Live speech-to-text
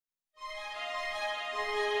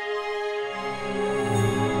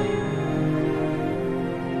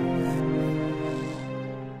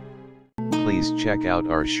please check out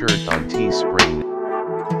our shirt on Teespring.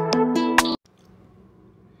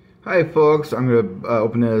 Hi folks, I'm going to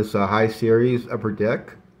open this High Series Upper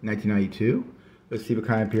Deck 1992. Let's see what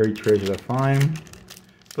kind of period treasures I find.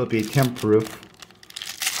 It'll be temp proof.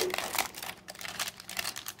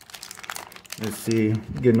 Let's see,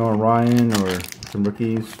 get Nolan Ryan or some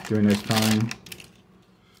rookies during this time.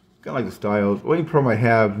 Kind of like the styles. The only problem I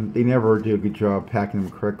have, they never do a good job packing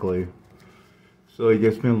them correctly. So you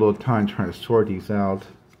just spend a little time trying to sort these out.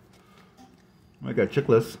 I got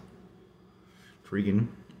checklist. Freaking.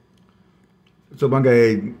 So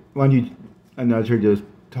I'm not sure, just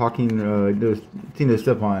talking, just seeing this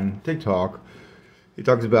stuff on TikTok. He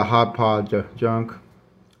talks about hot pod junk.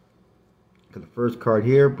 Got the first card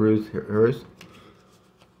here, Bruce Harris.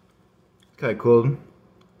 Kind of cool.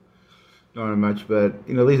 Don't know much, but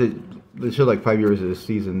you know, at least they showed like 5 years of the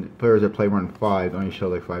season. Players that play more than 5 only show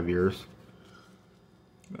like 5 years.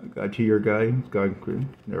 Got a 2-year guy.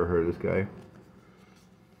 Never heard of this guy.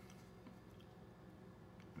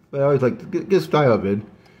 But I always like the good style of it.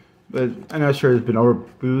 But I'm not sure it's been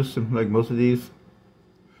overboosted like most of these.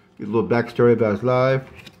 Get a little backstory about his life.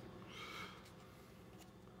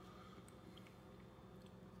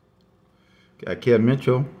 Got Cam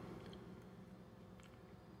Mitchell.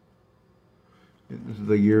 This is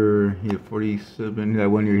the year he had 47. That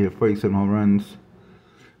 1 year he had 47 home runs.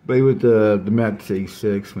 But he was the Mets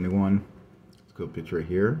 86 when he won. Let's go picture right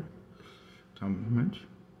here. Tom Mitch.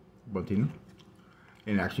 Buntino.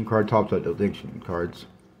 And action card tops out the action cards.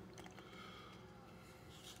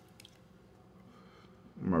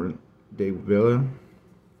 Martin Dave Villa.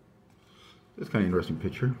 That's kind of interesting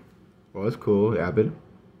picture. Well, that's cool. Abbott.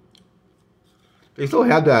 They still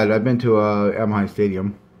have that. I've been to Anaheim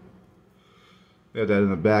Stadium. They have that in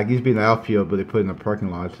the back. He used to be in the outfield, but they put it in the parking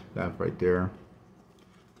lot. That right there.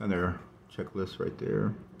 And their checklist right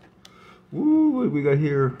there. Woo, what do we got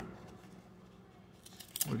here?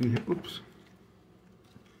 What do you have? Oops.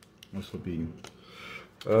 This will be.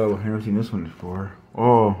 Oh, I've never seen this one before.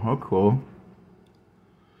 Oh, cool.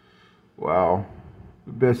 Wow.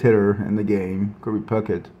 The best hitter in the game, Kirby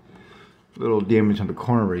Puckett. Little damage on the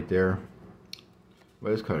corner right there.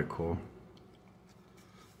 But it's kind of cool.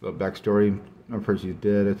 Little backstory. I'm first he's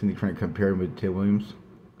dead. I think he's trying to compare him with Ted Williams.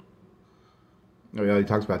 Oh yeah, he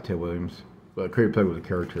talks about Ted Williams. But Kirby Puckett was a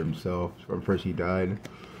character himself. So I'm first he died.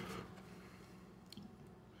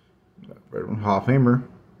 Hall of Famer.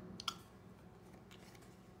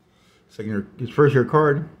 Second year, his first year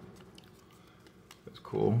card. That's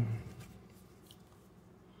cool.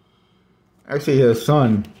 Actually, his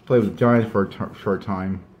son played with the Giants for a short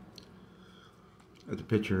time. That's a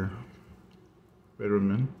picture.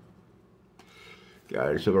 Veteran.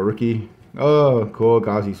 Guys, so a rookie. Oh, cool.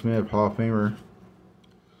 Gozzie Smith, Hall of Famer.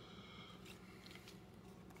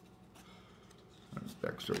 That's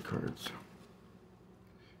backstory cards.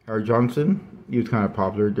 Howard Johnson. He was kind of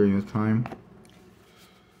popular during this time.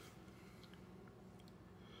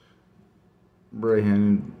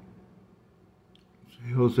 Brahan.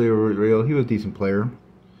 Jose Real. He was a decent player.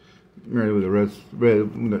 Married with the Reds.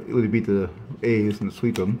 When they beat the A's and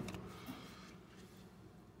sweep them.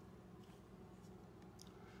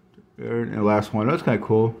 And the last one, that's kind of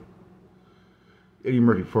cool. Eddie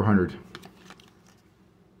Murphy 400.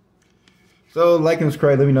 So like and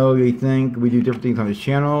subscribe. Let me know what you think. We do different things on this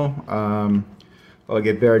channel. I'll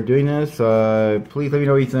get better at doing this. Please let me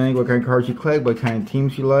know what you think. What kind of cards you collect. What kind of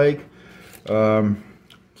teams you like. So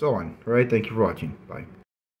on. All right. Thank you for watching. Bye.